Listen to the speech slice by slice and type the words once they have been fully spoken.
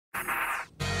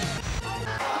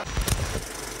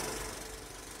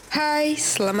Hai,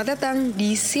 selamat datang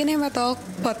di Cinema Talk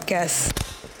Podcast.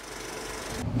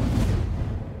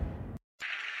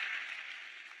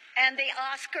 And the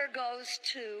Oscar goes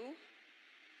to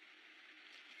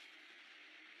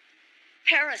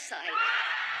Parasite.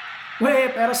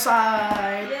 Weh,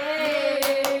 Parasite.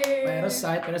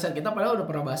 Parasite. Kita padahal udah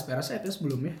pernah bahas Parasite ya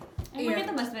sebelumnya. Emang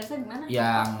kita bahas Dasar gimana?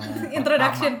 Yang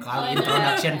Introduction. pertama kali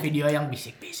introduction video yang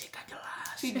bisik-bisik gak jelas.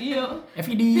 Video.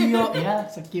 Video ya,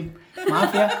 skip. Maaf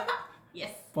ya.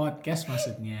 Yes. Podcast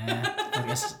maksudnya.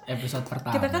 Podcast episode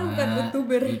pertama. Kita kan bukan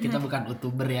YouTuber. Iya, kita bukan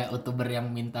YouTuber ya, YouTuber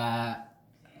yang minta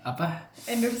apa?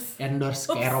 Endorse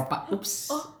ke Eropa.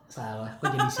 Ups. Salah, kok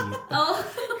jadi situ. Oh.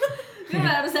 Gue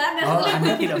harus sadar. Oh,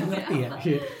 Anda tidak mengerti ya?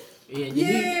 Iya,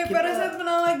 jadi Parasite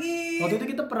menang lagi. waktu itu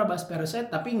kita pernah bahas Parasite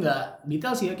tapi nggak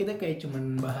detail sih ya, kita kayak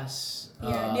cuman bahas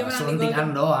Dia menang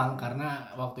selentingan doang karena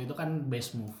waktu itu kan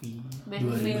best movie Best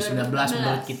movie 2019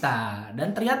 menurut kita, dan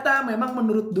ternyata memang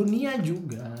menurut dunia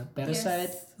juga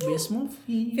Parasite best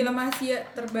movie. Film Asia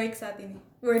terbaik saat ini.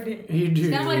 Waduh.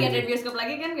 Sekarang lagi ada di bioskop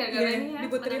lagi kan gara-gara Iya, ini ya.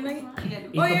 diputerin lagi. Iya.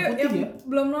 Oh iya, Hitam putih yang ya?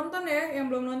 belum nonton ya, yang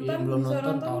belum nonton. Yang belum bisa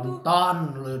nonton tuh. tonton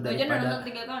lu Gue aja udah daripada nonton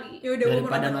 3 kali. Ya udah gua mau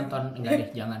daripada nonton. nonton enggak deh,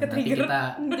 jangan nanti Ketrigger. kita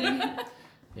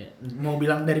ya, mau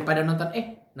bilang daripada nonton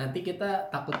nanti kita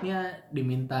takutnya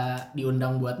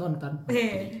diundang buat nonton.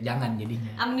 Jangan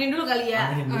jadinya. Aminin dulu kali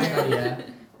ya. Aminin dulu kali ya.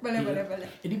 Boleh.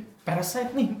 Jadi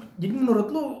Parasite nih, jadi menurut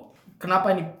lu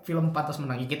kenapa ini film pantas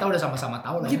menang? Kita udah sama-sama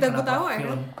tahu lah ya Kita kenapa Gutawa ya?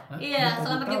 film. Iya,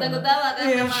 selamat kita Gutawa kan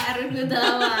sama Erwin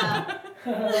Gutawa.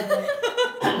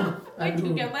 Gue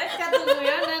juga baca tuh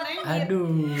guyonan anjir.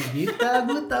 Aduh, kita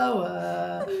Gutawa.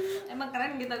 Emang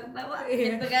keren kita Gutawa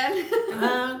gitu kan.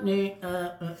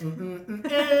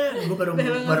 Gue baru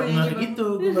ngeh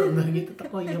gitu,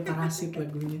 oh iya Parasit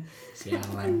lagunya.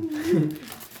 Sialan.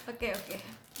 Oke.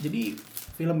 Jadi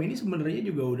film ini sebenarnya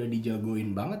juga udah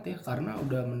dijagoin banget ya karena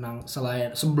udah menang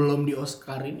sebelum di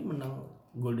Oscar ini menang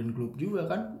Golden Globe juga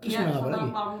kan. Terus Iya, menang apa sama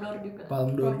lagi? Palme d'Or juga.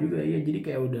 Palme d'Or juga ya. Jadi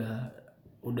kayak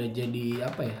udah jadi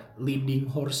apa ya? Leading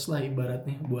horse lah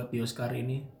ibaratnya buat di Oscar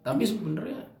ini. Tapi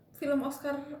sebenarnya Film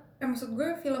Oscar, maksud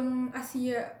gue film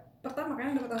Asia pertama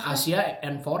kan dapat Oscar. Asia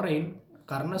and foreign,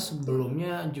 karena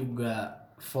sebelumnya juga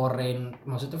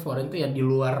maksudnya foreign tuh ya di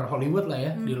luar Hollywood lah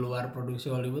ya, di luar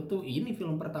produksi Hollywood tuh ini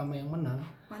film pertama yang menang.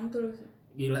 Mantul sih.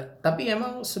 Gila. Tapi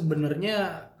emang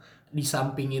sebenarnya di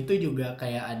samping itu juga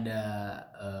kayak ada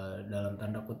dalam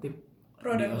tanda kutip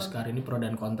Pro di dan Oscar ini pro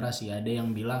dan kontra sih. Ada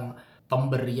yang bilang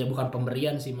bukan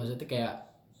pemberian sih, maksudnya kayak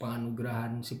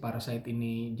penganugerahan si Parasite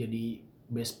ini jadi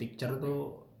Best Picture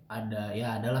tuh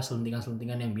adalah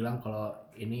selentingan-selentingan yang bilang kalau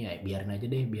ini ya biarin aja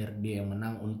deh, biar dia yang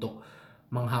menang untuk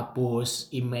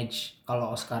menghapus image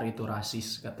kalau Oscar itu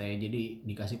rasis katanya, jadi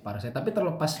dikasih Parasite. Tapi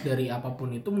terlepas dari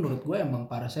apapun itu menurut gue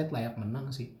emang Parasite layak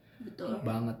menang sih. Betul.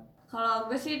 Banget. Kalau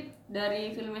gue sih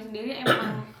dari filmnya sendiri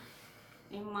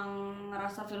emang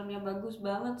ngerasa filmnya bagus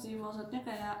banget sih, maksudnya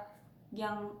kayak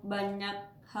yang banyak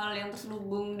hal yang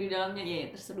terselubung di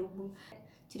dalamnya, terselubung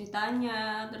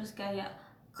ceritanya, terus kayak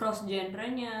cross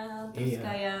genre-nya, terus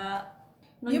kayak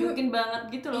nunjukin banget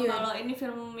gitu loh kalau ini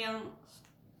film yang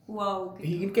wow gitu.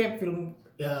 Ini kayak film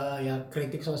ya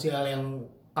kritik sosial yang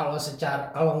kalau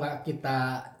nggak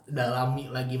kita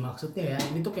dalami lagi maksudnya ya,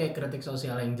 ini tuh kayak kritik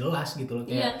sosial yang jelas gitu loh,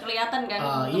 kayak Kelihatan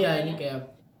kan. ini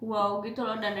kayak wow gitu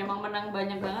loh, dan emang menang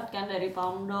banyak banget kan dari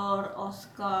Palme d'Or,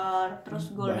 Oscar,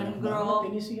 terus Golden Globe.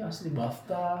 Ini sih asli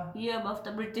BAFTA. Iya,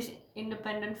 BAFTA British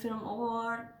Independent Film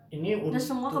Award. Ini Terus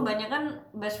semua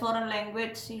kebanyakan Best Foreign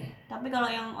Language sih. Tapi kalau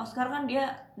yang Oscar kan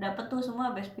dia dapet tuh semua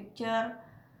Best Picture.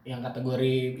 yang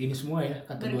kategori ini semua ya,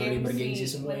 kategori bergengsi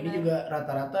semua. bener. Ini juga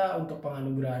rata-rata untuk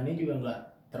penganugerahannya juga nggak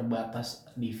terbatas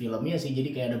di filmnya sih, jadi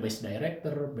kayak ada Best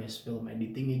Director, Best Film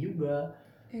Editingnya juga.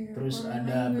 Terus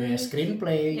ada Best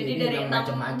Screenplay, Jadi jadi dari ada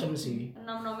macam-macam sih. 6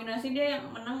 nominasi dia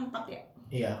yang menang 4 ya?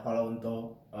 Iya, kalau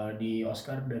untuk di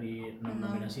Oscar dari 6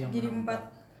 nominasi yang jadi menang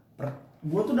 4.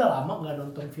 Gue tuh udah lama gak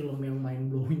nonton film yang mind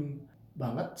blowing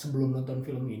banget sebelum nonton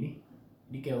film ini.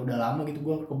 Jadi kayak udah lama gitu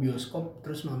gue ke bioskop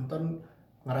terus nonton,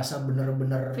 ngerasa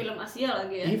bener-bener Film Asia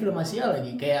lagi ya? ini film Asia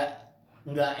lagi, kayak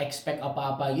nggak expect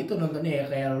apa-apa gitu nontonnya ya.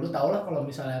 Kayak lu tau lah kalau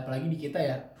misalnya apalagi di kita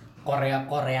ya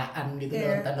Koreaan gitu,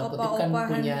 dalam tanda kutip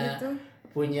kan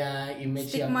punya image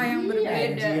Stigma yang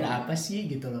berbeda. anjir apa sih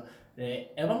gitu loh.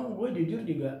 Emang gue jujur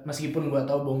juga, meskipun gue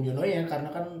tahu Bong Joon Ho ya, karena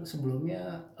kan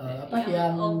sebelumnya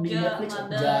yang di Netflix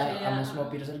sama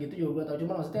Snowpiercer gitu juga gue tahu,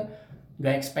 cuma maksudnya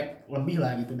nggak expect lebih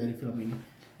lah gitu dari film ini.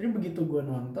 Jadi begitu gue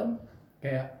nonton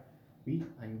kayak wih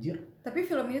anjir. Tapi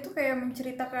film ini tuh kayak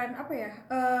menceritakan apa ya,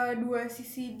 dua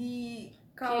sisi di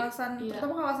kawasan Iya.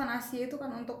 terutama kawasan Asia itu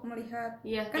kan untuk melihat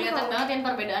Iya, kan kelihatan kalau- banget kan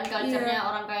perbedaan culture-nya Iya.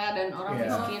 orang kaya dan orang Iya.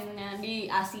 miskinnya di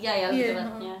Asia ya Iya.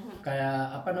 ibaratnya. Kayak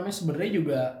apa namanya, sebenarnya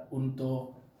juga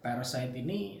untuk Parasite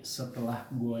ini setelah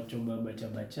gue coba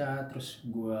baca-baca, terus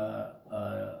gue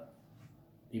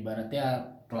ibaratnya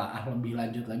telaah lebih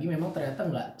lanjut lagi, memang ternyata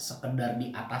nggak sekedar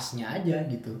di atasnya aja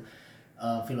gitu.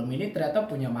 Film ini ternyata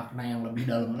punya makna yang lebih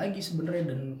dalam lagi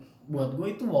sebenarnya, dan buat gue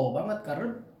itu wow banget, karena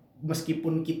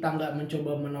meskipun kita nggak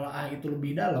mencoba menelaah itu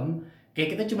lebih dalam,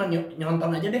 kayak kita cuma nyonton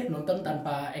aja deh, nonton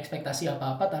tanpa ekspektasi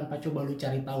apa-apa, tanpa coba lu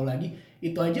cari tahu lagi,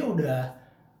 itu aja udah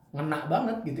ngena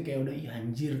banget gitu, kayak udah ih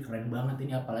anjir keren banget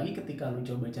ini, apalagi ketika lu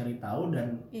coba cari tahu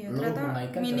dan lu ternyata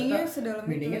mengaitkan meaningnya ternyata sedalam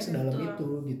meaningnya itu. sedalam Betul. itu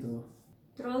gitu.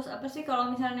 Terus apa sih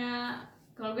kalau misalnya,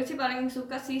 kalau gue sih paling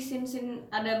suka sih scene-scene,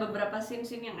 ada beberapa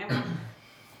scene-scene yang emang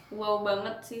wow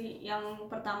banget sih. Yang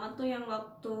pertama tuh yang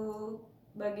waktu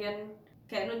bagian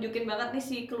kayak nunjukin banget nih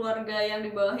si keluarga yang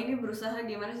di bawah ini berusaha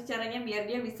gimana sih caranya biar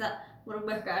dia bisa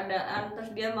merubah keadaan.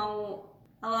 Terus dia mau,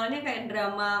 awalnya kayak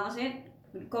drama, maksudnya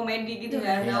komedi gitu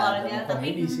kan Iya, awalnya, drama tapi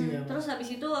komedi sih emang. terus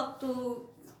habis itu waktu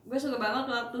gue suka banget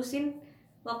waktu scene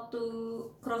waktu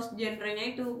cross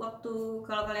genre-nya itu, waktu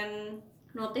kalau kalian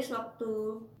notice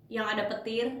waktu yang ada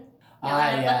petir, yang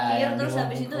ada petir, yang terus di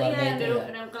habis itu keluarga iya yang itu di ya.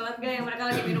 dalam keluarga yang mereka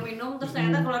lagi minum-minum, terus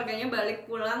ternyata keluarganya balik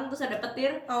pulang, terus ada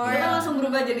petir, Oh, itu kan iya. langsung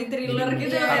berubah jadi thriller Jadi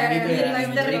gitu iya, loh, kayak gitu ya, jadi lanjut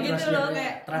misteri cross gitu loh, genre,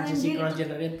 kayak transisi anjir, cross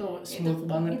genre itu smooth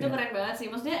banget itu ya. keren banget sih,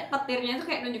 maksudnya petirnya itu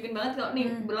kayak nunjukin banget kalau nih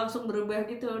langsung berubah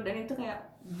gitu, dan itu kayak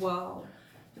wow.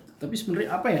 Tapi sebenarnya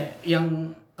apa ya, yang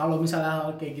kalau misalnya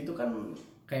hal kayak gitu kan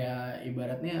kayak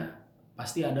ibaratnya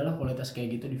pasti adalah kualitas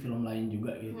kayak gitu di film lain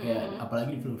juga gitu. Kayak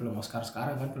apalagi di film-film Oscar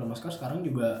sekarang kan, film Oscar sekarang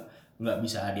juga nggak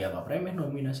bisa dianggap remeh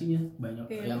nominasinya, banyak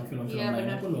yang film-film Iya,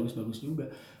 lainnya benar. pun bagus-bagus juga.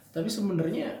 Tapi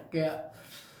sebenarnya kayak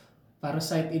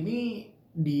Parasite ini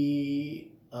di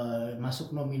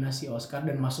masuk nominasi Oscar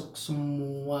dan masuk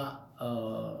semua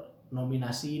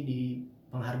nominasi di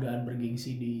penghargaan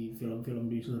bergengsi di film-film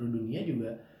di seluruh dunia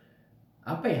juga,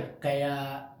 apa ya,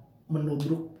 kayak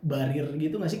menubruk barir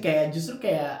gitu nggak sih, kayak justru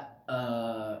kayak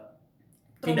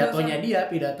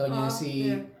pidatonya Oh, si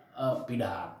iya.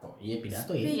 pidato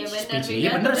ya Iya, benar, speech pidato, iya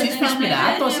bener sih, speech benar.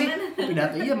 pidato Iya, sih benar.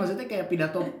 pidato, iya maksudnya kayak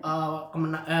pidato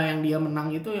yang dia menang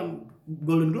itu yang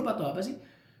Golden Globe atau apa sih.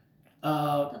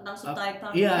 Tentang subtitle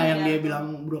Iya, yang ya. dia bilang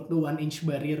broke the 1 inch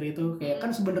barrier itu, kayak kan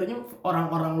sebenarnya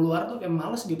orang-orang luar tuh kayak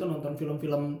males gitu nonton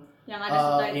film-film yang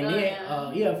ada subtitle ini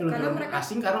iya film-film Karena mereka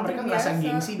asing, karena mereka ngerasa terbiasa.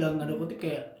 gengsi dalam tanda kutip,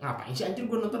 kayak ngapain sih anjir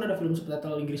gue nonton ada film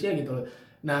subtitle Inggrisnya gitu loh.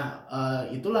 Nah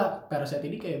itulah Parasite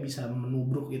ini kayak bisa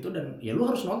menubruk itu, dan ya lu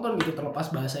harus nonton gitu, terlepas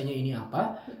bahasanya ini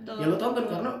apa. Betul. Ya lu tonton,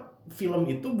 karena film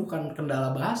itu bukan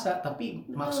kendala bahasa tapi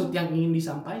maksud yang ingin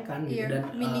disampaikan gitu. Iya,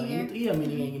 Dan meaningnya. itu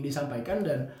meaning yang ingin disampaikan,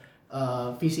 dan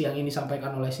visi yang ingin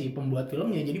disampaikan oleh si pembuat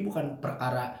filmnya. Jadi bukan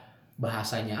perkara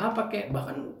bahasanya apa, kayak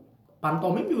bahkan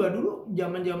pantomim juga dulu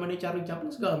zaman-zamannya Charlie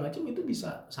Chaplin segala macam itu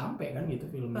bisa sampai kan gitu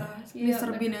filmnya. Iya, Mr.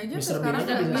 Bean aja Mr. sekarang Bean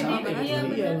aja bisa Bean sampai juga, gitu. iya, Iya,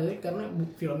 benar. maksudnya karena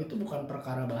film itu bukan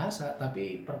perkara bahasa tapi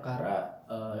perkara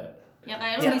ya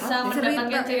kayak lu Ya, bisa cerita, mendapatkan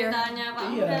iya. ceritanya apa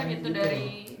Iya, enggak gitu gitu.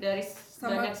 dari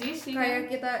sama banyak sisi kayak kan.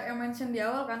 kita yang mention di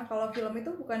awal kan, kalau film itu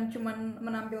bukan cuman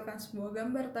menampilkan sebuah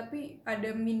gambar tapi ada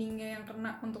meaningnya yang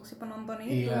kena untuk si penontonnya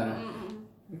itu. iya. Mm-mm.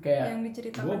 Kayak Yang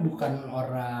diceritakan. gue bukan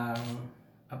orang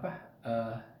apa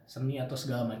seni atau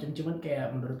segala macam, cuman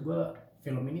kayak menurut gue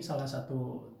film ini salah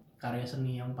satu karya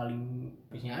seni yang paling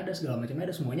biasanya ada segala macamnya,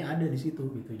 ada semuanya ada di situ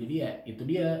gitu. Jadi ya itu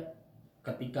dia,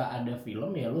 ketika ada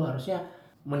film ya lu harusnya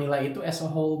menilai itu as a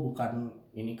whole, bukan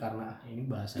ini karena ini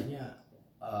bahasanya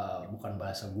bukan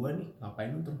bahasa gue nih,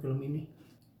 ngapain nonton film ini.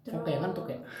 Kok kayak ngantuk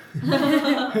ya?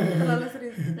 Terlalu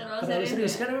serius. Terlalu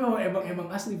serius kan, emang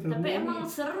asli filmnya. Tapi ini emang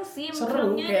seru sih,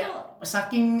 seru, filmnya kayak tuh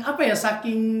saking apa ya,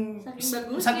 saking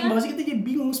bagusnya. bagusnya kita jadi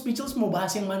bingung, speechless mau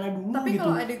bahas yang mana dulu Tapi gitu.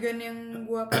 kalau adegan yang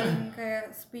gua paling kayak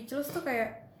speechless tuh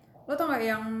kayak, lo tau gak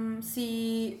yang si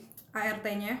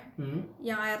ART-nya,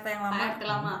 yang ART yang lama, ART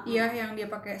lama. iya yang dia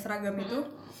pakai seragam itu,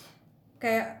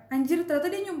 kayak anjir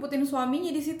ternyata dia nyumputin suaminya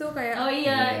di situ, kayak Oh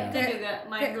iya, itu Kayak- juga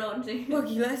mind kayak- blown sih. wah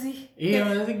gila sih. Iya, Kayak,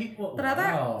 maksudnya gitu. ternyata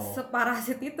Wow.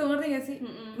 separasit itu, ngerti gak sih?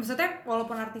 Maksudnya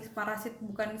walaupun arti parasit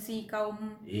bukan si kaum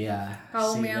Iya,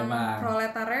 kaum sih, yang emang.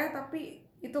 proletarnya, tapi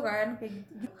itu kan kayak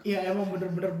gitu. Iya, emang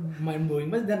bener-bener mind blowing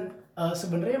banget. Dan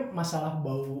sebenarnya masalah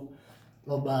bau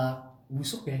lobak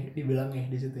busuk ya dibilangnya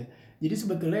di situ ya. Jadi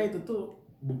sebetulnya itu tuh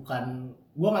bukan,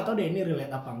 gua nggak tahu deh ini relate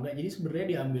apa enggak. Jadi sebenarnya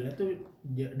diambilnya tuh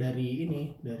dari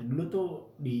dulu tuh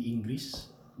di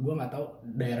Inggris. Gua nggak tahu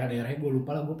daerah-daerahnya, gue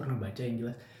lupa lah, gue pernah baca yang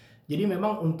jelas. Jadi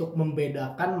memang untuk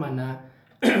membedakan mana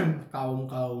kaum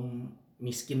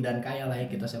miskin dan kaya lah ya,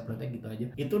 kita separate gitu aja.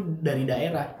 Itu dari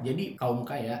daerah. Jadi kaum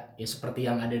kaya ya seperti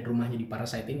yang ada di rumahnya di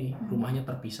Parasite ini, rumahnya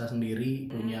terpisah sendiri,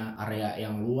 punya area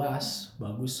yang luas,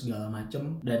 bagus segala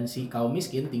macem. Dan si kaum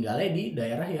miskin tinggalnya di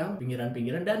daerah yang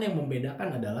pinggiran-pinggiran, dan yang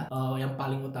membedakan adalah yang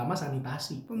paling utama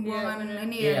sanitasi. Pembuangan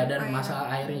ini Iya, ya. dan masalah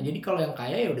airnya. Jadi kalau yang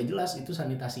kaya ya udah jelas itu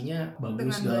sanitasinya bagus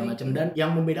Dengan segala baik. macam. Dan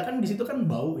yang membedakan di situ kan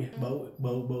bau ya,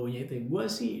 baunya itu. Gue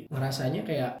sih ngerasanya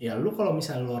kayak ya lu kalau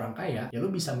misalnya lu orang kaya, ya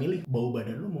lu bisa milih bau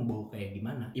badan lu mau bau kayak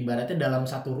gimana. Ibaratnya dalam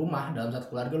satu rumah, dalam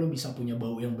satu keluarga lu bisa punya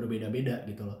bau yang berbeda-beda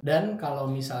gitu loh. Dan kalau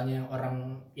misalnya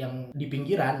orang yang di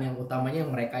pinggiran, yang utamanya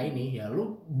yang mereka ini, ya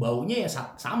lu baunya ya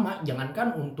sama.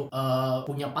 Jangankan untuk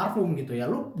punya parfum gitu ya,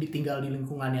 lu ditinggal di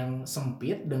lingkungan yang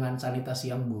sempit dengan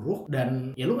sanitasi yang buruk,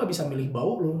 dan ya lu nggak bisa milih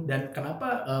bau lu. Dan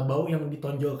kenapa bau yang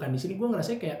ditonjolkan di sini, gue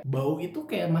ngerasa kayak bau itu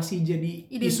kayak masih jadi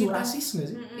isu rasis nggak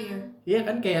sih? Iya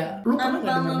kan, kayak lu pernah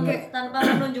nggak dengar tanpa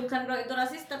menunjukkan kalau itu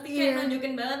rasis, tapi kayak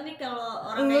nunjukin banget nih kalau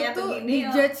orang lu kayak tuh begini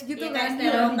dijudge gitu ya, kan.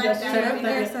 kayak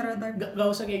Stereotype. stereotip. Gak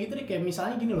usah kayak gitu deh. Kayak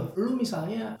misalnya gini loh, lu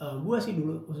misalnya gue sih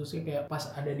dulu khususnya kayak pas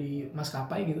ada di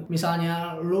maskapai gitu,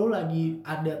 misalnya lu lagi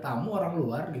ada tamu orang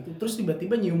luar gitu, terus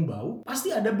tiba-tiba nyium bau, pasti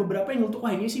ada beberapa yang nyeletuk,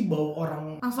 wah ini sih bau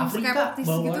orang Langsung Afrika, skeptis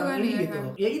bau gitu orang kan ini ya, gitu kan?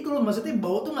 loh. Ya itu loh, maksudnya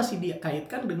bau tuh masih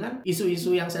dikaitkan dengan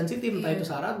isu-isu yang sensitif, entah itu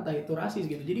sara, entah itu rasis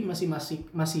gitu. Jadi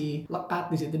masih lekat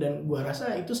di situ, dan gua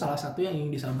rasa itu salah satu yang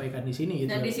ingin disampaikan di sini gitu.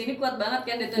 Dan di sini kuat banget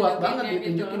kan Kuat banget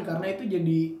ditunjukin ditunjukin gitu. karena itu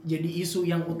jadi isu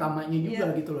yang utamanya juga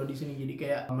gitu loh di sini. Jadi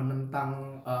kayak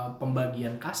menentang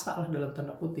pembagian kasta lah dalam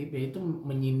tanda kutip, yaitu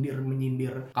menyindir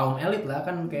kaum elit lah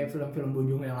kan. Kayak film-film Bong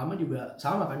Joon Ho yang lama juga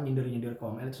sama kan, nyindir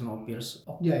kaum elit. Snowpiercer,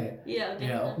 Okja ya?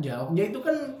 Iya, Okja itu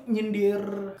kan nyindir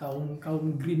kaum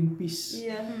Greenpeace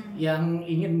yang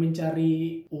ingin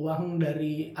mencari uang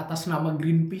dari atas nama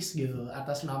Greenpeace gitu,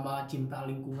 atas nama cinta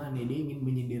lingkungan ya, dia ingin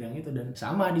menyindir yang itu. Dan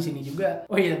sama di sini juga.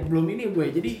 Oh iya, belum ini gue.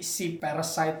 Jadi si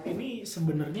Parasite ini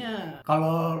sebenarnya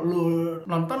kalau lu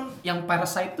nonton yang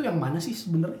Parasite tuh yang mana sih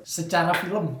sebenarnya secara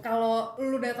film? Kalau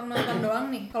lu datang nonton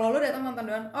doang nih,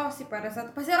 oh si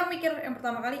Parasite, pasti orang mikir yang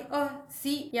pertama kali, oh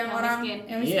si yang orang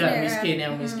miskin.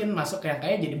 yang miskin masuk yang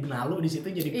kayak jadi benalu di situ,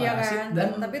 jadi parasit. Iya kan? Dan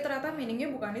tapi ternyata meaningnya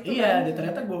bukan itu. iya, kan?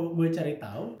 ternyata gue cari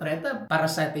tahu, ternyata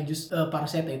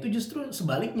Parasite itu justru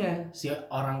sebaliknya, si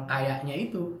orang kayanya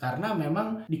itu. Karena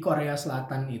memang di Korea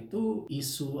Selatan itu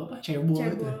isu apa? Chaebol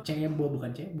gitu. Chaebol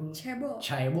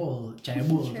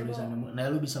tulisannya. Nah,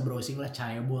 lu bisa browsing lah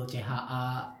Chaebol,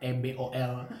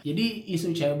 CHAEBOL. Jadi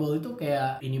isu Chaebol itu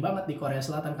kayak ini banget di Korea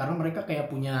Selatan, karena mereka kayak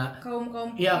punya kaum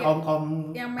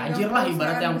tajir lah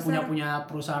ibaratnya, yang punya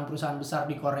perusahaan-perusahaan besar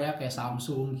di Korea kayak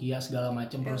Samsung, Kia segala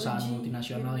macam, perusahaan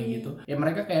multinasional gitu. Ya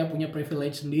mereka kayak punya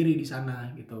privilege sendiri di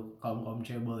sana gitu, kaum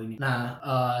Chaebol ini. Nah,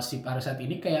 si Parasite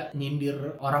ini kayak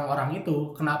nyindir orang-orang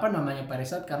itu. Kenapa namanya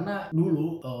Parasite? Karena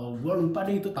dulu gue lupa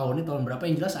deh itu tahun berapa,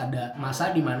 yang jelas ada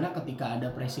masa dimana ketika ada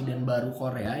presiden baru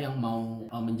Korea yang mau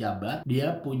menjabat,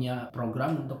 dia punya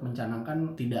program untuk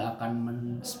mencanangkan tidak akan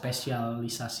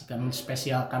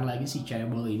menspesialkan lagi si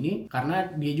Chaebol ini, karena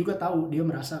dia juga tahu, dia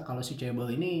merasa kalau si Chaebol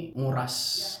ini nguras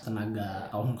tenaga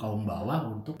kaum bawah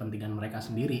untuk kepentingan mereka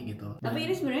sendiri gitu. Tapi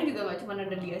ini sebenarnya juga gak cuma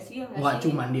ada di Asia nggak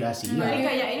cuma di Asia. Jadi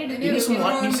kayak ini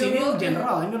semua di sini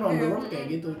general, ini round the world kayak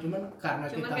gitu. Cuman karena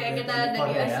kita ada di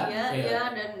Korea, Asia ya,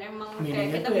 dan emang kayak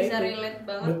kita tuh bisa itu. relate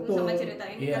banget Betul. sama cerita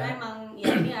ini karena emang ya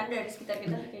ini ada di sekitar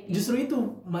kita kayak gitu. Justru itu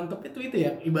mantep itu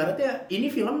ya. Ibaratnya ini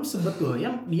film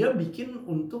sebetulnya dia bikin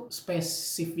untuk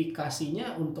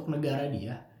spesifikasinya untuk negara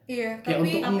dia. Iya, kayak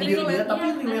untuk menggil dia, tapi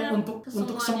relate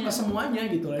untuk semuanya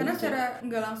gitu lah. Karena secara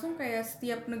nggak langsung kayak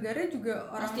setiap negara juga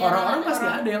orang-orang pasti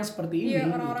ada yang seperti ini.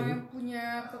 Iya, orang-orang gitu. yang punya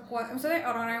kekuatan, misalnya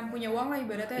orang-orang yang punya uang lah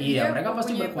ibaratnya. Iya, mereka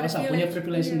pasti berkuasa, punya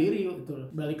privilege iya. sendiri gitu.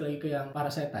 Balik lagi ke yang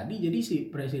Parasite tadi, jadi si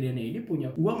presidennya ini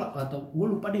punya, gue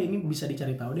lupa deh, ini bisa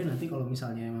dicari tahu deh nanti kalau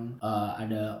misalnya emang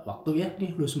ada waktu ya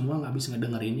nih, lu semua nggak bisa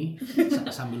ngedenger ini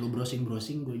sambil lu browsing,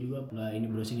 gue juga nggak ini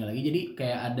browsingnya lagi. Jadi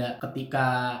kayak ada ketika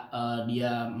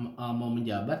dia mau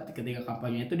menjabat, ketika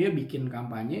kampanye itu dia bikin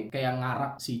kampanye kayak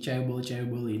ngarak si Chaebol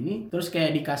ini, terus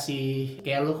kayak dikasih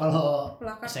kayak lu kalau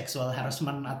sexual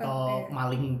harassment atau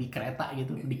maling di kereta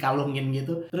gitu, dikalungin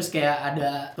gitu, terus kayak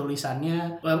ada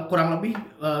tulisannya kurang lebih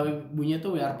bunyinya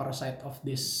tuh we are parasite of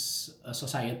this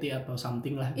society atau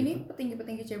something lah gitu. Ini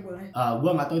petinggi Chaebolnya?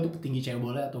 Gua nggak tahu itu petinggi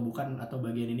Chaebolnya atau bukan, atau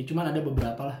bagian ini, cuman ada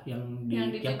beberapa lah yang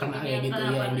kena kayak gitu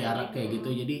ya, yang diarak kayak gitu.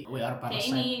 Jadi we are parasite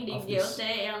kayak ini di of JLC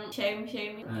yang shame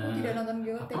Aku tidak nonton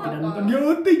GOT. Aku tidak nonton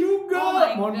GOT juga. Oh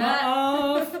my Mohon God.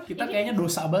 maaf. Kita kayaknya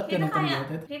dosa banget kan nonton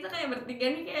GOT. Kita kayak bertiga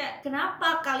nih kayak kenapa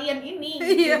kalian ini?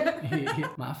 Iya.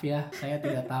 Maaf ya, saya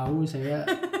tidak tahu. Saya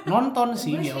nonton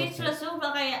sih Gue GOT. speechless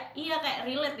sumpah kayak kayak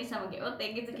relate nih sama GOT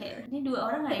gitu kayak ini dua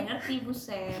orang gak yang ngerti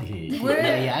buset. Gue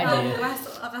Iya aja tahu ya.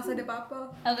 Casa de Papel.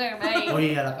 Oke baik. Oh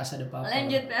iya lah Casa de Papel.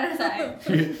 Lanjut Parasite.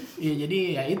 Iya jadi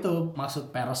ya itu maksud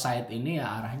Parasite ini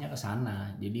ya arahnya ke sana.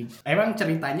 Jadi emang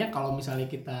ceritanya kalau misalnya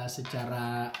kita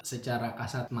secara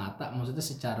kasat mata, maksudnya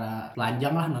secara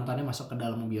telanjang lah nontonnya masuk ke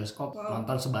dalam bioskop,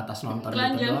 nonton sebatas nonton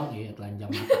gitu doang, iya telanjang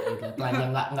mata gitu. Telanjang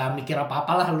nggak mikir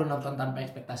apa-apa lah lu nonton tanpa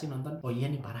ekspektasi nonton. Oh iya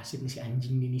nih parasit nih si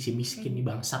anjing nih si miskin nih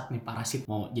bangsat nih parasit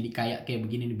mau jadi kayak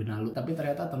begini di benalu. Tapi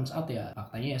ternyata turns out ya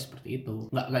faktanya ya seperti itu.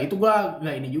 Nggak itu gua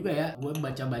nggak ini juga ya. Gue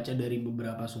baca-baca dari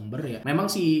beberapa sumber ya. Memang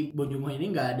si Bong Joon Ho ini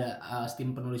nggak ada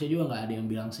tim penulisnya juga nggak ada yang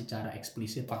bilang secara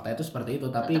eksplisit fakta itu seperti itu.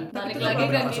 Tapi balik itu lagi ke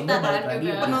beberapa kita sumber balik kan lagi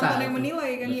juga. ke Penonton kita, yang itu.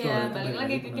 menilai kan. Iya, Betul, balik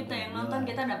lagi ke kita yang nonton menilai.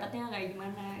 kita dapatnya kayak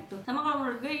gimana itu. Sama kalau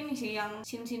menurut gue ini sih yang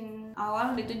scene awal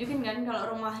ditunjukin kan kalau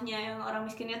rumahnya yang orang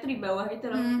miskinnya tuh di bawah gitu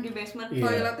loh, di basement. Iya.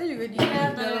 Toiletnya juga di Iya,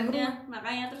 dalam toiletnya. rumah.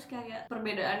 Makanya terus kayak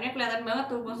perbedaannya kelihatan banget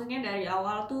tuh. Maksudnya dari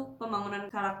awal tuh pembangunan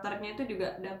karakternya itu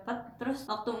juga dapat. Terus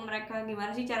waktu mereka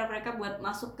gimana sih cara mereka buat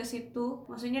masuk ke situ?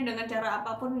 Maksudnya dengan cara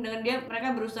apapun, dengan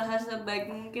mereka berusaha sebaik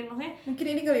mungkin. Maksudnya Mungkin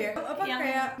ini kali ya apa Yang-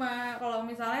 kayak kalau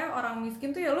misalnya orang miskin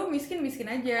tuh ya lu miskin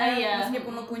aja. Iya.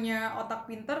 Meskipun lu punya otak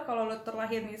pintar, kalau lu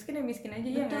terlahir miskin ya miskin aja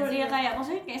ya. betul, iya kayak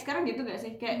maksudnya kayak sekarang gitu gak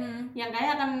sih? Kayak yang kaya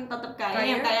akan tetap kaya, Kaya.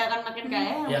 yang kaya akan makin kaya,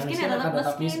 yang Yang miskin miskin ya akan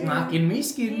tetap miskin, makin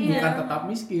miskin, Iya. bukan tetap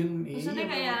miskin. Maksudnya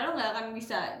Iya. kayak lo gak akan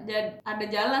bisa ada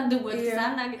jalan tuh buat Iya.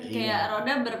 kesana gitu. Iya. Kayak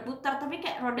roda berputar tapi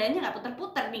kayak rodanya gak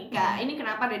putar-putar nih kak. Ini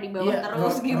kenapa ada di bawah Iya,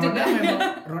 terus gitu roda kan.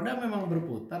 roda memang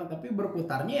berputar, tapi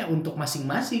berputarnya ya untuk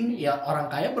masing-masing. Ya orang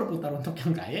kaya berputar untuk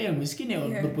yang kaya, yang miskin ya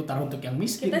Iya. berputar untuk yang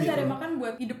miskin. Kita gitu. cari makan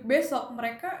buat hidup besok,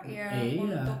 mereka ya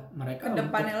Iya, untuk mereka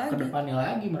kedepannya untuk lagi. kedepannya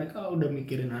lagi mereka udah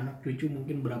mikirin anak cucu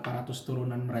mungkin berapa ratus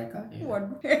turunan mereka. Ya.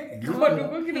 Waduh, Gila. waduh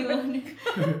gue gitu Gila nih.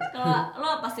 Kalau lo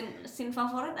apa scene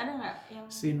favorit ada nggak yang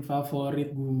Scene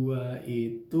favorit gua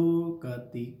itu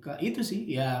ketika itu sih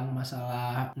yang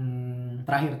masalah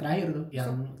terakhir tuh,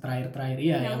 yang terakhir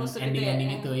iya Yang yang nusuk itu ending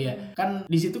ya, itu ya. Kan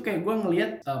di situ kayak gua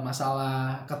ngelihat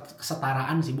masalah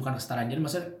kesetaraan sih, bukan kesetaraan. Jadi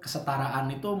maksudnya kesetaraan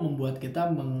itu membuat kita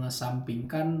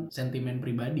mengesampingkan sentimen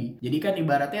pribadi. Jadi kan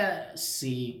ibaratnya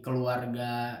si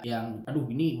keluarga yang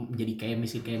ini jadi kayak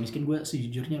miskin gue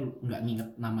sejujurnya nggak nginget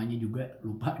namanya juga,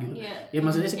 lupa gitu. Iya. Ya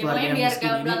maksudnya si keluarga yang biar miskin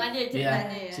ini gamblang aja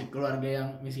ceritanya ya. si keluarga yang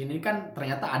miskin ini kan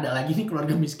ternyata ada lagi nih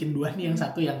keluarga miskin dua nih, yang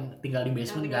satu yang tinggal di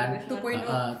basement Yang tinggal kan. di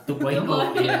basement.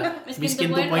 2.0 ya. Miskin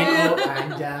 2.0 2.0.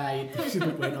 anjay itu si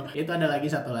 2.0. Itu ada lagi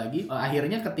satu lagi.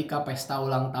 Akhirnya ketika pesta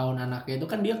ulang tahun anaknya itu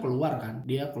kan dia keluar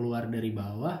dari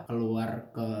bawah,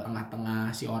 keluar ke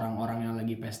tengah-tengah si orang-orang yang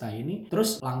lagi pesta ini,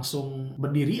 terus langsung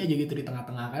berdiri aja gitu di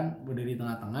tengah-tengah berdiri di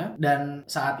tengah-tengah. Dan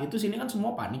saat itu sini kan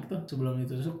semua panik tuh sebelum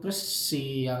itu tusuk. Terus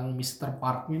si yang Mr.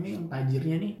 Parknya nih, yang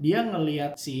tajirnya nih, dia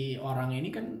ngelihat si orang ini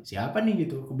kan siapa nih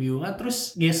gitu, kebingungan.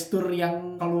 Terus gestur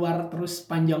yang keluar terus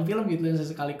panjang film gitu, yang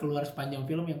sesekali keluar sepanjang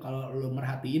film yang kalau lo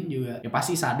merhatiin juga ya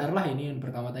pasti sadar lah ini yang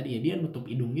pertama tadi ya, dia nutup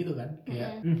hidung gitu kan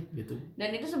kayak gitu. Dan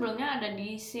itu sebelumnya ada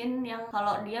di scene yang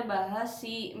kalau dia bahas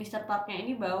si Mr. Parknya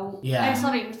ini bau. Iya.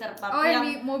 Mr. Park Oh yang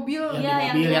di mobil. Yang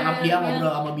di mobil, yang dia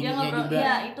ngobrol sama dia bininya ngobrol, juga.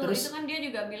 Iya, Terus itu kan dia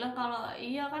juga bilang kalau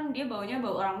iya kan dia baunya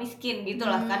bau orang miskin gitu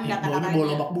lah kan baunya kata-katanya. bau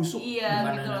lobak busuk. Iya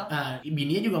Bukan gitu loh. Nah,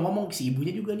 bininya juga ngomong, si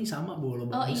ibunya juga nih sama bau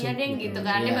lobak Oh busuk. iya deh gitu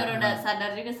kan. Dia Iya, baru udah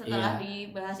sadar juga setelah Iya.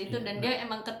 dibahas itu, dan Iya. dia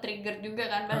emang ke-trigger juga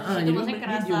kan pas jadi itu maksudnya dia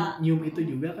kerasa. nyium itu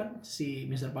juga kan si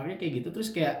Mr. Parknya kayak gitu. Terus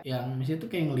kayak yang misalnya tuh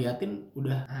kayak ngeliatin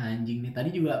udah anjing nih. Tadi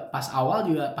juga pas awal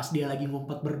juga pas dia lagi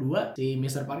ngumpet berdua, si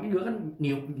Mr. Parknya juga kan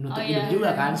nutup hidung juga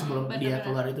kan sebelum dia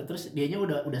keluar itu. Terus dianya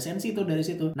udah sensi tuh dari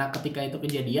situ. Nah ketika itu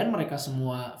kejadian mereka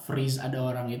semua freeze, ada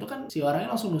orang itu kan si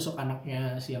orangnya langsung nusuk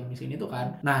anaknya si yang miskin itu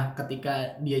kan. Nah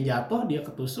ketika dia jatuh, dia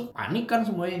ketusuk, panik kan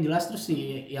semua yang jelas. Terus si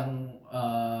yang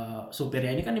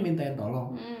supirnya ini kan dimintain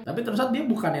tolong, tapi terus dia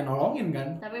bukannya nolongin kan,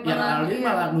 Tapi yang malah-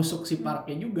 malah nusuk si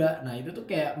Parknya juga. Nah itu tuh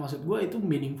kayak maksud gue itu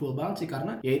meaningful banget sih,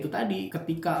 karena ya itu tadi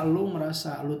ketika lu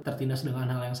merasa lu tertindas dengan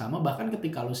hal yang sama, bahkan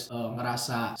ketika lu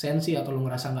ngerasa sensi atau lu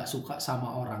ngerasa nggak suka sama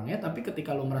orangnya, tapi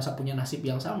ketika lu merasa punya nasib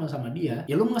yang sama dia,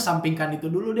 ya lu mengesampingkan kesampingkan itu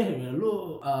dulu deh, ya,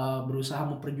 lu berusaha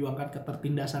memperjuangkan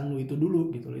ketertindasan lu itu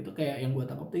dulu gitu loh. Itu kayak yang gue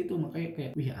tangkap tuh itu, makanya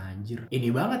kayak wih anjir ini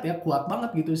banget ya, kuat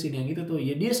banget gitu scene yang itu tuh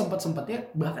ya. Dia sempatnya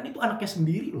bahkan itu anaknya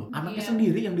sendiri loh, anaknya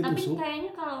sendiri yang ditusuk. Tapi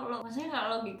kayaknya maksudnya kalau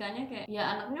logikanya kayak ya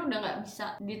anaknya udah nggak bisa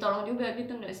ditolong juga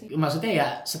gitu nggak sih? Maksudnya ya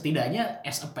setidaknya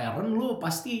as a parent lu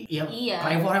pasti ya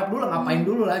try for help dulu, ngapain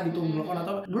dulu lah gitu,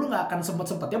 atau lu nggak akan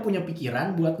sempatnya punya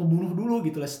pikiran buat ngebunuh dulu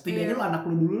gitu lah, setidaknya lu anak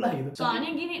lu dulu lah gitu.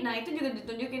 Soalnya gini, nah itu juga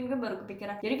ditunjukin, gue baru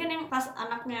kepikiran. Jadi kan yang pas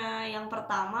anaknya yang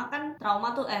pertama kan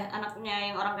trauma tuh,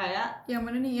 anaknya yang orang kaya. Yang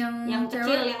mana nih? Yang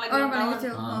kecil, yang lagi ulang tahun.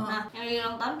 kecil. Nah, yang lagi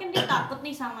ulang tahun kan dia takut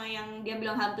nih sama yang dia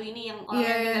bilang hantu ini, yang orang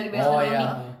yang tinggal di Oh, basement ini. iya.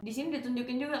 Di sini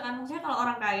ditunjukin juga kan, maksudnya kalau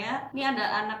orang kaya, nih ada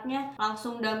anaknya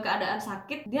langsung dalam keadaan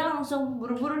sakit, dia langsung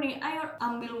buru-buru nih, ayo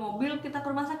ambil mobil kita ke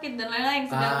rumah sakit dan lain-lain.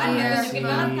 Sedangkan ditunjukin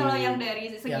banget kalau yang dari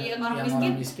segi orang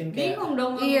miskin bingung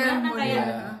dong mau gimana,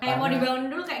 kayak mau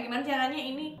dibangun dulu kayak gimana caranya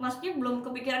ini, maksudnya belum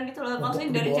kepikiran gitu loh, maksudnya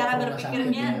dari cara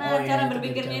berpikirnya. Cara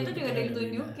berpikirnya itu juga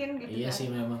ditunjukin gitu. Iya sih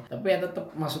memang, tapi ya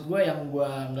tetap maksud gue yang gue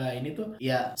nggak ini tuh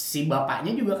ya si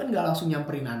bapaknya juga kan nggak langsung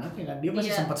nyamperin anaknya kan, dia masih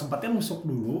sempat-sempatnya nusuk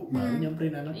dulu baru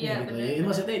nyamperin anaknya gitu ya.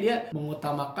 Maksudnya dia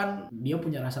mengutamakan, dia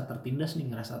punya rasa tertindas nih,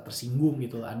 ngerasa tersinggung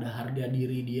gitu, ada harga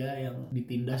diri dia yang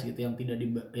ditindas gitu, yang tidak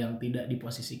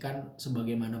diposisikan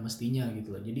sebagaimana mestinya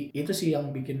gitu loh. Jadi itu sih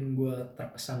yang bikin gue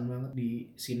terkesan banget di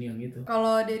scene yang itu.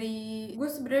 Kalau dari gue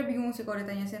sebenarnya bingung sih kalau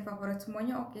ditanya scene favorit,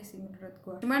 semuanya oke sih menurut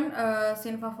gue. Cuman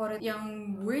scene favorit yang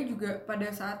gue juga pada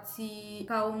saat si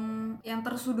kaum yang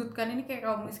tersudutkan ini, kayak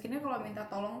kaum miskinnya kalau minta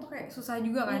tolong tuh kayak susah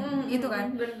juga kan, itu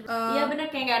kan. Iya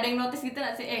benar, kayak nggak ada yang notice gitu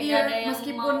nggak sih? Iya, ada yang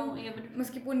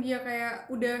meskipun dia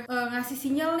kayak udah ngasih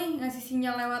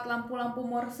sinyal lewat lampu-lampu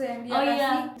Morse yang dia kasih. Iya,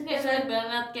 itu kayak sulit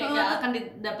banget, kayak nggak akan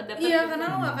dapat. Iya, karena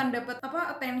lo nggak akan dapet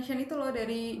attention itu loh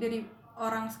dari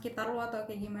orang sekitar lo atau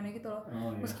kayak gimana gitu loh.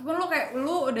 Meskipun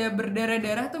lo udah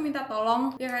berdarah-darah tuh minta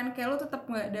tolong, ya kan, kayak lo tetap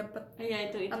nggak dapet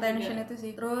itu attention juga. itu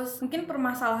sih. Terus mungkin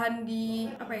permasalahan di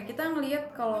kita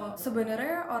ngelihat kalau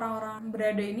sebenarnya orang-orang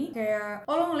berada ini kayak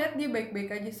lo ngelihat dia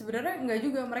baik-baik aja, sebenarnya nggak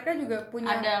juga, mereka juga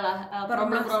punya adalah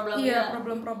problem-problemnya. Iya,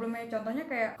 problem-problemnya. Contohnya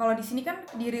kayak kalau di sini kan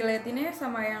direlatinnya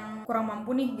sama yang kurang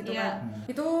mampu nih gitu kan.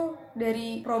 Itu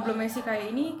dari problemnya sih kayak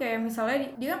ini, kayak misalnya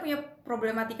dia kan punya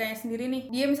problematikanya sendiri nih,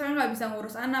 dia misalnya nggak bisa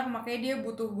ngurus anak, makanya dia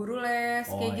butuh guru les,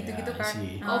 kayak gitu-gitu kan.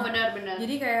 Benar-benar.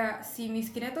 Jadi kayak si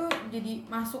miskinnya tuh jadi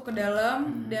masuk ke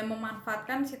dalam dan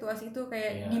memanfaatkan situasi itu,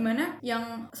 kayak dimana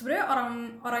yang sebenarnya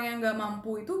orang yang nggak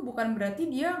mampu itu bukan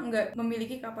berarti dia nggak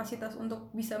memiliki kapasitas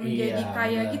untuk bisa menjadi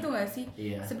kaya gitu nggak sih?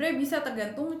 Sebenarnya bisa,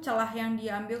 tergantung celah yang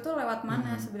dia ambil tuh lewat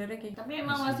mana sebenarnya kayak. Tapi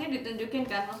emang maksudnya ditunjukin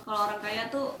kan, kalau orang kaya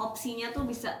tuh opsinya tuh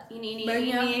bisa ini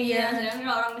banyak, ya. Sedangkan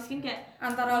kalau orang miskin kayak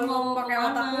antara lu pakai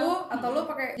otak lu atau lu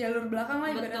pakai jalur belakang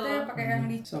lah ibaratnya, pakai yang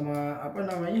di sama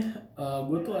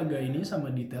gue tuh agak ini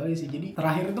sama detailnya sih. Jadi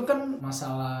terakhir itu kan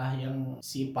masalah yang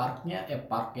si park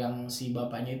yang si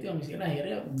bapaknya itu yang miskin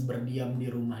akhirnya berdiam di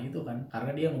rumah itu kan,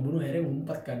 karena dia ngebunuh, akhirnya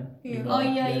ngumpet kan di bawah,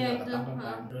 dia ketangkep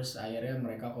kan. Terus akhirnya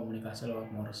mereka komunikasi lewat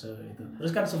Morse itu.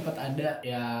 Terus kan sempat ada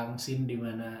yang scene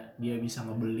dimana dia bisa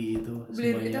ngebeli itu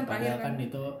semuanya, padahal kan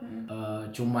itu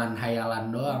cuman hayalan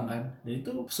doang kan. Dan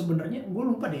itu sebenarnya gue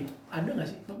lupa deh, ada nggak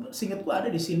sih? Seingat gue ada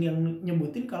di scene yang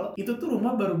nyebutin kalau itu tuh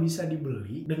rumah baru bisa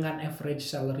dibeli dengan average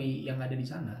salary yang ada di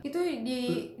sana. Itu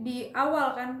di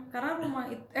awal kan, karena rumah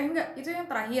itu itu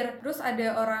yang terakhir. Terus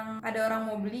ada orang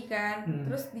mau beli kan,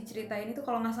 terus diceritain itu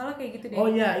kalau nggak salah kayak gitu deh. Oh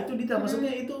iya, itu detail.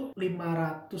 Maksudnya itu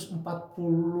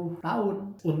 540 tahun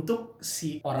untuk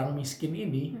si orang miskin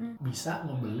ini bisa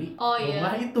ngebeli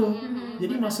rumah itu.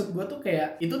 Jadi maksud gue tuh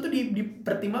kayak itu tuh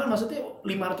dipertimbangkan, maksudnya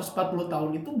 540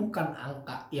 tahun itu bukan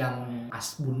angka yang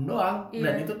asbun doang.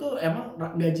 Dan itu tuh emang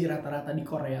gaji rata-rata di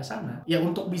Korea sana. Ya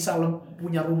untuk bisa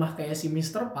punya rumah kayak si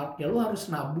Mr. Park, ya lu harus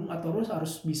nabung atau lu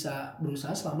harus bisa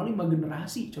berusaha selama 5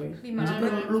 generasi coy.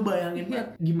 Maksudnya lu bayangin banget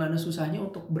gimana susahnya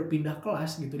untuk berpindah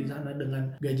kelas gitu di sana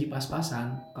dengan gaji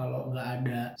pas-pasan. Kalau nggak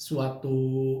ada suatu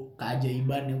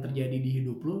keajaiban yang terjadi di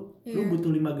hidup lu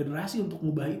butuh 5 generasi untuk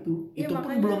ngubah itu. Itu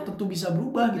pun belum tentu bisa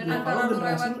berubah gitu. Antara lu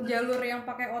lewat jalur yang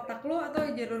pakai otak lu atau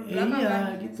jalur belakang kan.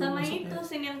 Gitu, sama maksudnya. itu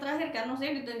scene yang terakhir kan,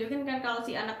 maksudnya ditunjukin kan kalau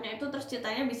si anaknya itu terus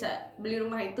ceritanya bisa beli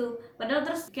rumah itu, padahal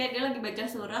terus kayak dia lagi baca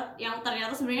surat yang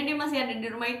ternyata sebenarnya dia masih ada di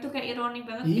rumah itu, kayak ironi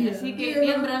banget sih, kayak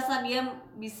dia berasa dia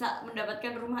bisa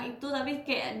mendapatkan rumah itu, tapi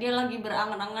kayak dia lagi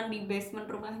berangan-angan di basement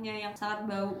rumahnya yang sangat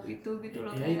bau itu gitu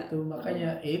loh. Ya kayak itu makanya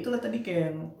ya itulah tadi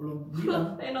kayak yang lu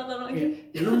bilang nonton lagi. kayak,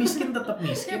 ya lu miskin tetap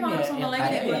miskin Emang ya, harus ya nonton kaya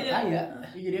lagi ya nih, kaya.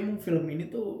 Jadi emang film ini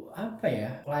tuh apa ya,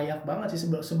 layak banget sih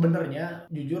sebenarnya.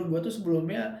 Jujur gue tuh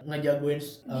sebelumnya ngejagoin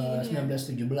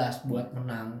 1917 buat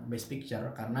menang Best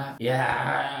Picture karena ya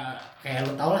kayak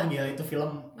lu tau lah gila itu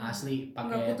film asli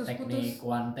pakai teknik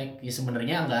one take. Ya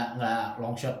sebenarnya nggak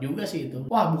long shot juga sih itu.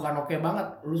 Wah bukan oke banget.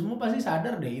 Lu semua pasti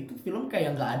sadar deh itu film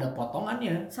kayak nggak ada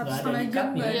potongannya, nggak ada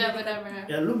cutnya. Iya benar-benar.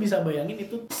 Ya lu bisa bayangin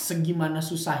itu segimana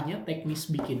susahnya teknis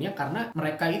bikinnya karena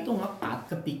mereka itu nge-cut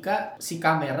ketika si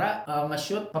kamera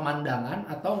nge-shoot pemandangan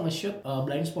atau nge-shoot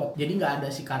blind spot. Jadi nggak ada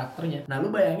si karakternya. Nah lu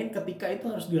bayangin ketika itu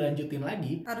harus dilanjutin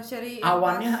lagi. Harus cari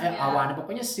Awannya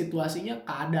pokoknya situasinya,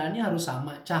 keadaannya harus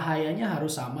sama, cahayanya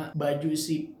harus sama, baju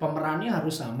si pemerannya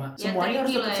harus sama, Ya, semuanya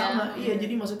harus tetap ya. sama. Iya,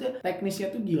 jadi maksudnya teknisnya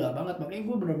tuh gila banget. Makanya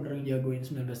gue benar-benar jagoin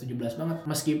 1917 banget.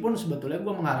 Meskipun sebetulnya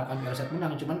gue mengharapkan Parasite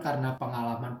menang, cuman karena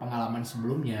pengalaman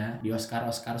sebelumnya di Oscar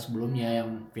sebelumnya yang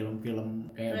film-film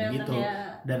kayak begitu,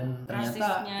 dan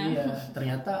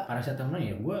ternyata Parasite menang,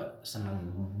 ya gue seneng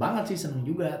banget sih, seneng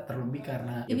juga, terlebih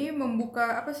karena ini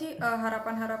membuka apa sih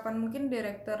harapan-harapan mungkin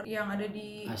director yang ada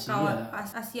di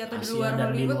Asia atau di luar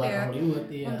Hollywood ya,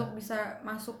 iya. untuk bisa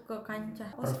masuk ke kancah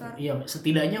Oscar. Iya,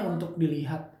 setidaknya untuk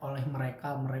dilihat oleh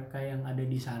mereka yang ada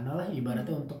di sana lah,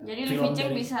 ibaratnya untuk Jadi film Living Check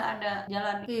dari bisa ada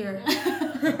jalan. Iya.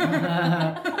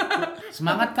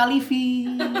 semangat Kalivi,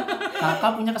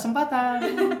 kakak punya kesempatan.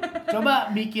 Coba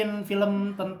bikin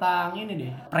film tentang ini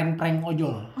deh, prank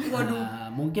ojol. Waduh. Nah,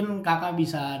 mungkin kakak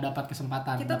bisa dapat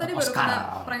kesempatan. Kita dapat tadi baru Oscar. kena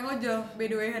prank ojol by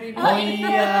the way hari ini. Oh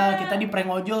iya, kita di prank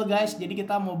ojol guys. Jadi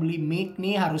kita mau beli mic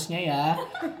nih harusnya ya.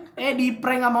 Di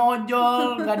prank sama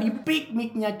ojol, gak di pick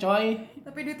mic-nya coy.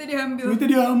 Tapi duitnya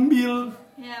diambil.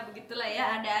 Ya begitulah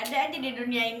ya, ada-ada aja di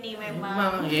dunia ini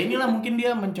memang. Ya inilah mungkin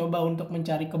dia mencoba untuk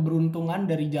mencari keberuntungan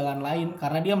dari jalan lain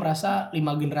karena dia merasa 5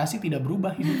 generasi tidak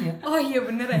berubah hidupnya. Oh iya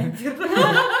bener anjir.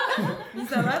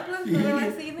 Bisa banget lah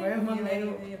relasi ini. Memang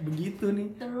Gila. begitu nih.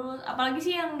 Terus apalagi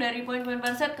sih yang dari poin-poin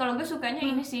Parasite, kalau gue sukanya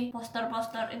ini sih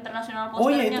poster-poster internasional Oh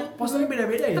posternya. iya, itu posternya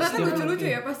beda-beda ya. Ternyata setiap lucu-lucu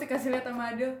film. ya, pasti kasih lihat sama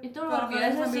Adel. Itu Kalau luar kalian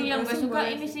biasa sambil sih, yang gue browsing suka boleh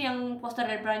ini sih yang poster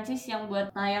dari Prancis yang buat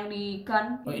tayang di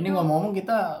Cannes. Oh, ini ngomong-ngomong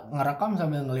kita ngerekam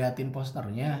sambil ngeliatin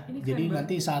posternya. Jadi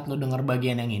nanti saat lo denger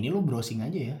bagian yang ini lo browsing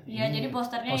aja ya. Iya, jadi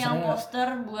posternya yang poster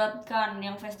buat Cannes,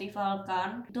 yang festival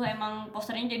Cannes. Itu emang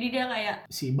posternya jadi dia kayak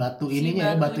si batu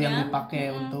ininya ya, batu yang dipakai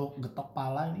untuk getok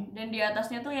pala ini. Dan di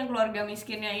atasnya tuh yang keluarga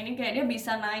miskinnya ini kayak dia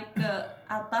bisa naik ke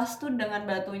atas tuh dengan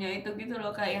batunya itu gitu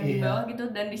loh, kayak yang di bawah gitu.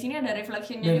 Dan di sini ada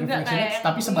reflectionnya juga kayak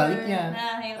tapi sebaliknya.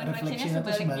 Nah, yang reflectionnya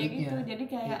sebaliknya gitu. Jadi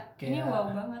kayak ini wow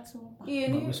banget sumpah. Iya,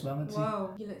 ini bagus banget sih. Wow,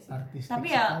 gila sih. Artistik Tapi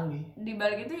ya sekali. di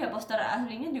balik itu ya poster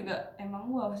aslinya juga emang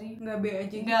wow sih. Nggak B aja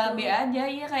gitu. Nggak B aja,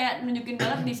 iya kayak nunjukin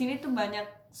banget di sini tuh banyak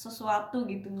sesuatu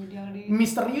gitu yang di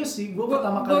misterius sih. Gue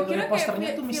pertama kali ngeliat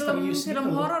posternya tuh misterius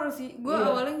film gitu. horor sih. Gue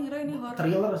awalnya ngira ini horor.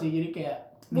 Thriller sih, jadi kayak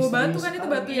Bawa batu misterius kan, itu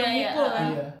sekali. batu yang mukul kan.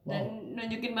 Iya. Dan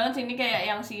nunjukin banget sih ini kayak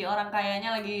yang si orang kayanya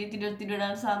lagi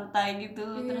tiduran santai gitu.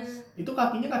 Terus Itu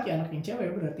kakinya kaki anak yang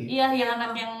cewek berarti. iya, yang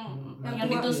anak yang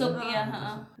Yang ditusuk iya.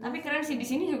 ya. Tapi keren sih di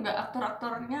sini juga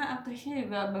aktrisnya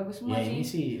juga bagus semua Ya, sih. ini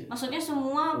sih Maksudnya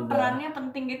semua perannya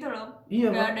penting gitu loh.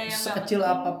 iya, Gak ada yang sekecil gak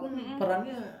penting. apapun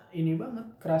perannya ini banget,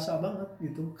 kerasa banget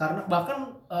gitu. Karena bahkan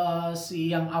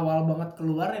si yang awal banget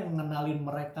keluar yang ngenalin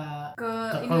mereka ke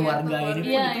keluarga ini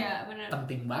pun Iya, itu iya, bener.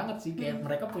 penting banget sih. Kayak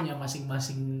mereka punya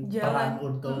masing-masing Jalan. peran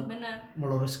untuk Bener.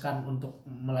 meluruskan, untuk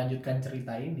melanjutkan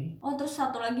cerita ini. Oh, terus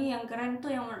satu lagi yang keren tuh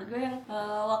yang menurut gue yang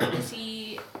waktu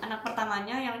si anak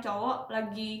pertamanya yang cowok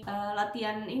lagi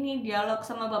latihan ini dialog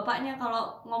sama bapaknya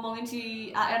kalau ngomongin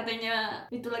si ART-nya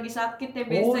itu lagi sakit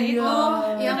TBC Oh, iya. itu.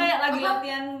 Yang Yang kayak lagi apa?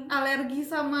 latihan Alergi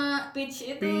sama pitch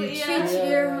itu. Pitch, Iya.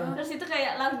 iya. Terus itu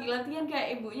kayak lagi latihan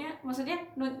kayak ibunya, maksudnya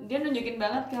dia nunjukin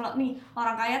banget kalau nih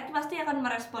orang kaya tuh pasti akan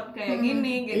merespon kayak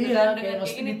gini gitu Iya, kan, kayak dengan kayak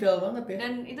maksudnya gini. detail banget ya.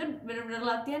 Dan itu benar-benar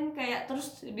latihan kayak terus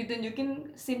ditunjukin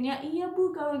scene-nya, iya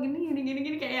bu kalau gini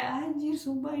kayak anjir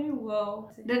sumpah ini wow.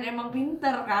 Dan emang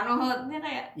pinter kan, maksudnya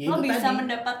kayak Ya, lo itu bisa tadi.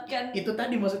 mendapatkan Itu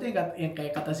tadi maksudnya yang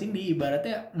kayak kata Cindy,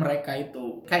 ibaratnya mereka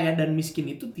itu kaya dan miskin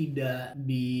itu tidak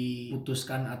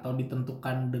diputuskan atau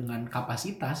ditentukan dengan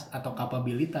kapasitas kapasitas atau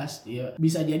kapabilitas. Ya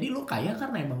bisa jadi lu kaya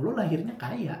karena emang lu lahirnya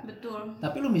kaya. Betul.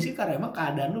 Tapi lu miskin karena emang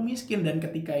keadaan lu miskin, dan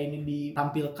ketika ini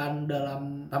ditampilkan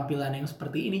dalam tampilan yang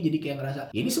seperti ini jadi kayak ngerasa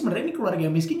ya ini sebenarnya ini keluarga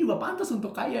miskin juga pantas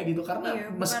untuk kaya gitu, karena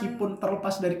meskipun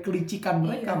terlepas dari kelicikan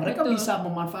mereka, mereka betul. bisa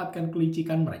memanfaatkan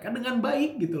kelicikan mereka dengan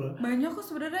baik gitu loh. Banyak kok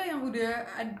sebenarnya yang udah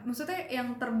maksudnya yang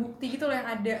terbukti gitu loh, yang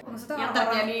ada maksudnya Yang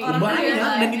terjadi. orang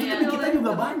Banyak, dan itu iya. tuh kita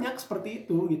juga banyak seperti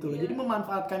itu gitu loh. Jadi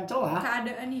memanfaatkan celah.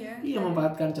 keadaan ya. Iya,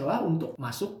 memanfaatkan celah untuk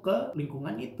masuk ke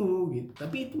lingkungan itu gitu.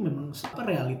 Tapi itu memang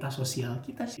realitas sosial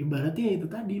kita sih. Ibaratnya itu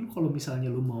tadi, lu kalau misalnya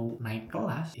lu mau naik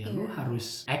kelas, ya lu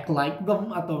harus act like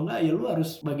them, atau enggak ya lu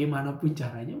harus bagaimanapun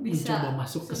caranya Bisa mencoba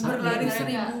masuk ke sana. Berlari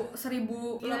Gitu.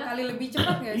 seribu kali lebih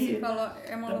cepat nggak sih kalau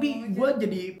emang Tapi lo mau gue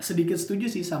jadi sedikit setuju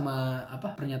sih sama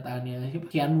apa pernyataannya siapa?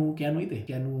 Keanu itu ya,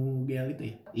 Keanu Gale itu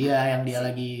ya. Iya, yang dia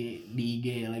lagi di IG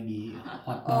lagi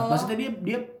hot banget. Maksudnya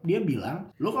dia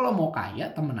bilang, lu kalau mau kaya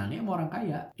temenannya sama orang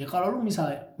kaya. Ya kalau lu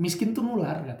misalnya miskin tuh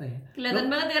nular katanya. Kelihatan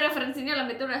banget ya referensinya dalam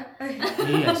itu dah.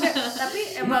 Iya. tapi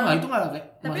emang Enggak itu enggak kayak.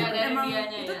 tapi Maksudnya emang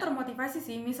dianya itu ya. termotivasi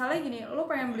sih. Misalnya gini, lo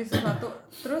pengen beli sesuatu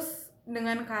terus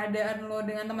dengan keadaan lo,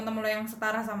 dengan teman-teman lo yang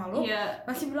setara sama lo, Iya.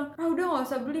 pasti bilang udah nggak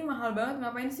usah beli, mahal banget,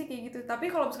 ngapain sih kayak gitu. Tapi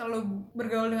kalau misalnya lo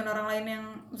bergaul dengan orang lain yang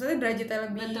misalnya derajatnya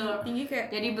lebih Betul. tinggi, kayak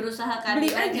Jadi berusaha beli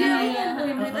aja, ya.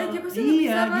 beli aja pasti lo bisa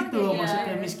Iya kan, gitu kayak loh, gitu.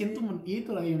 maksudnya miskin tuh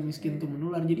itulah yang miskin tuh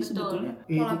menular. Jadi Betul. sebetulnya Pola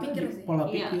itu pikir tadi, sih. pola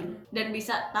Iya. pikir. Dan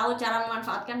bisa tahu cara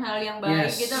memanfaatkan hal yang baik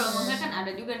Yes. gitu loh. Maksudnya kan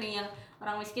ada juga nih yang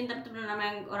orang miskin tapi tuh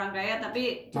namanya orang kaya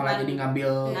tapi Malah jadi ngambil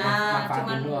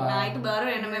manfaatin doang. nah itu baru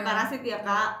yang namanya parasit ya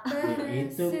kak.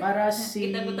 Itu parasit.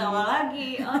 Kita ketawa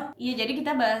lagi. Oh iya, jadi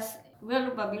kita bahas, gue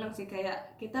lupa bilang sih,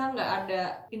 kayak kita nggak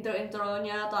ada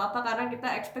intro-intronya atau apa karena kita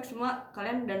expect semua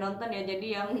kalian udah nonton ya. Jadi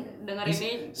yang denger ini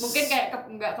mungkin kayak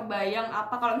nggak kebayang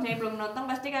apa, kalau misalnya belum nonton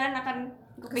pasti kalian akan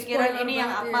kepikiran Spoiler ini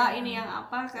yang banget, apa, ya. ini yang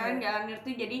apa, kalian nggak akan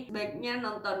ngerti. Jadi baiknya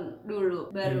nonton dulu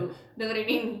baru dengerin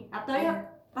ini, atau ya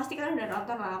pasti kalian udah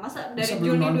nonton lah. Masa dari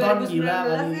Sebelum Juni nonton, 2019 gila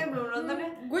kali. ya belum nonton ya.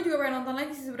 Gue juga pengen nonton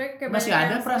lagi sih sebenarnya, kayak Masih banyak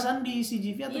ada yang- perasaan di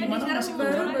CGV atau Iya, di mana sekarang masih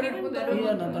baru keluar? baru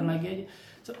Iya, nonton lagi aja.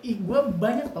 So, gue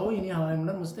banyak tau ini hal yang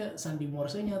benar, maksudnya Sandi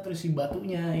Morsenya, terus si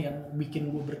batunya yang bikin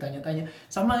gue bertanya-tanya.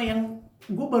 Sama yang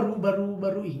gue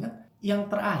baru ingat yang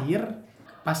terakhir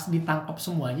pas ditangkap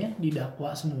semuanya,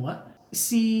 didakwa semua,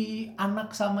 si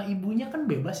anak sama ibunya kan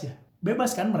bebas ya,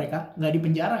 bebas kan mereka, nggak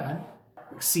dipenjara kan?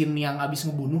 Scene yang abis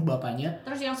ngebunuh bapaknya.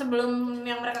 Terus yang sebelum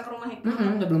yang mereka ke rumah itu.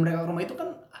 Sebelum mereka ke rumah itu kan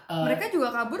mereka juga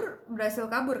berhasil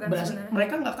kabur kan sebenarnya.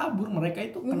 mereka nggak kabur, mereka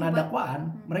itu kena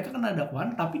dakwaan. Mereka kena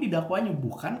dakwaan, tapi didakwanya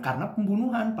bukan karena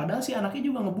pembunuhan, padahal si anaknya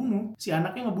juga ngebunuh. Si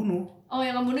anaknya ngebunuh. Oh,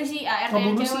 yang ngebunuh si ART yang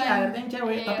Ngebunuh si cewek. ART yang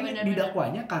cewek, Iya, tapi benar-benar.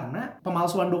 didakwanya karena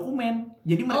pemalsuan dokumen.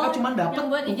 Jadi mereka cuma dapat yang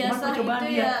buat hukuman ijazah percobaan itu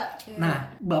dia. ya. Nah,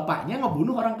 bapaknya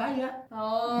ngebunuh orang kaya.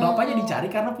 Oh. Bapaknya dicari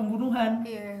karena pembunuhan.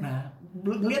 Iya. Nah,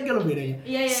 ngeliat gak lo bedanya?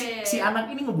 Iya. Si anak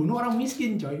ini ngebunuh orang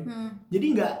miskin, coy. Jadi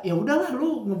nggak, ya udahlah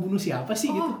lu ngebunuh siapa sih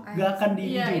gitu, nggak akan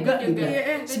di Iya, juga itu gitu. juga.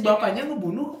 Iya, Si bapaknya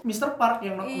ngebunuh Mr. Park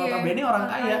yang notabene orang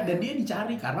kaya, kaya. dan dia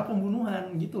dicari karena pembunuhan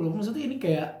gitu loh. Maksudnya ini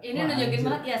kayak Ini wah, nunjukin anjir.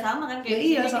 banget ya, sama kan kayak Ya di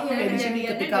iya sini. sama kayak di sini,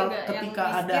 Kejadiannya ketika juga ketika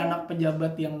yang ada miskin. anak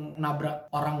pejabat yang nabrak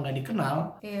orang nggak dikenal,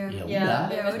 Iya. ya Ya, udah,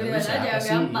 bebas-bebas siapa aja,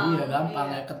 sih? gampang. Iya gampang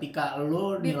Iya. ya. Ketika lu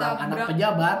nilang Ditabrak, anak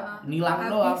pejabat, nilang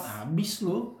habis. doang, habis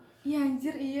lu. Iya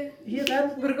anjir, iya. Iya kan?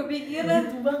 Berkepikiran.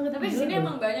 Gitu banget. Tapi di gila sini loh.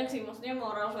 emang banyak sih, maksudnya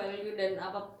moral value dan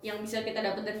apa yang bisa kita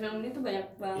dapat dari film ini tuh banyak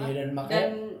banget. Iya, dan makanya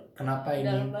kenapa ini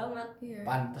dalam banget. Iya.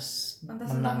 pantes Pantes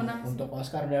menang, menang sih. untuk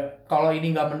Oscar. Dan kalau ini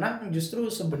nggak menang, justru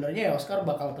sebenarnya ya Oscar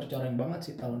bakal tercoreng banget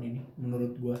sih tahun ini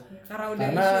menurut gua. Karena udah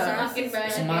Karena Semakin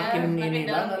banyak semakin ya, ini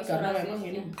dalam banget, karena isu memang rasisnya.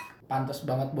 ini pantas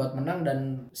banget buat menang. Dan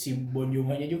si Bong Joon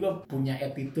Ho-nya juga punya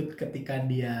attitude ketika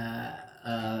dia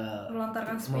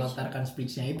melontarkan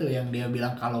speech-nya itu, yang dia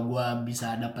bilang kalau gua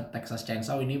bisa dapat Texas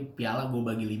Chainsaw ini piala gua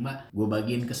bagi 5, gua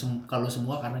bagiin ke lu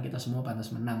semua karena kita semua pantas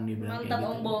menang, dia bilang Mantap kayak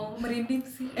Om gitu. Bong. merinding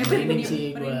sih. Merinding sih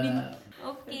merinding. gua.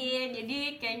 Oke,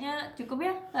 jadi kayaknya cukup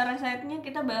ya Parasite-nya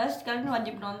kita bahas. Kalian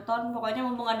wajib nonton. Pokoknya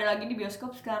mumpung ada lagi di bioskop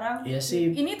sekarang. Iya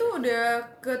sih. Ini tuh udah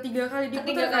ketiga kali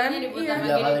diputar kan? kalinya diputar. Iya. Tiga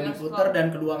lagi kali di bioskop. diputar, dan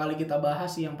kedua kali kita bahas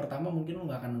sih. Yang pertama mungkin lu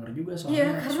gak akan denger juga soalnya Iya,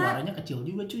 karena suaranya kecil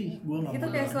juga cuy. Gua gak Kita mau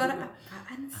kayak denger suara juga.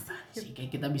 apaan sih? Kayak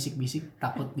kita bisik-bisik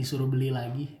takut disuruh beli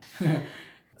lagi.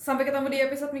 Sampai ketemu di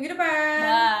episode minggu depan.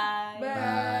 Bye.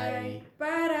 Bye.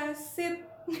 Parasit.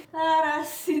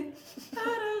 Parasit.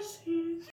 Parasit.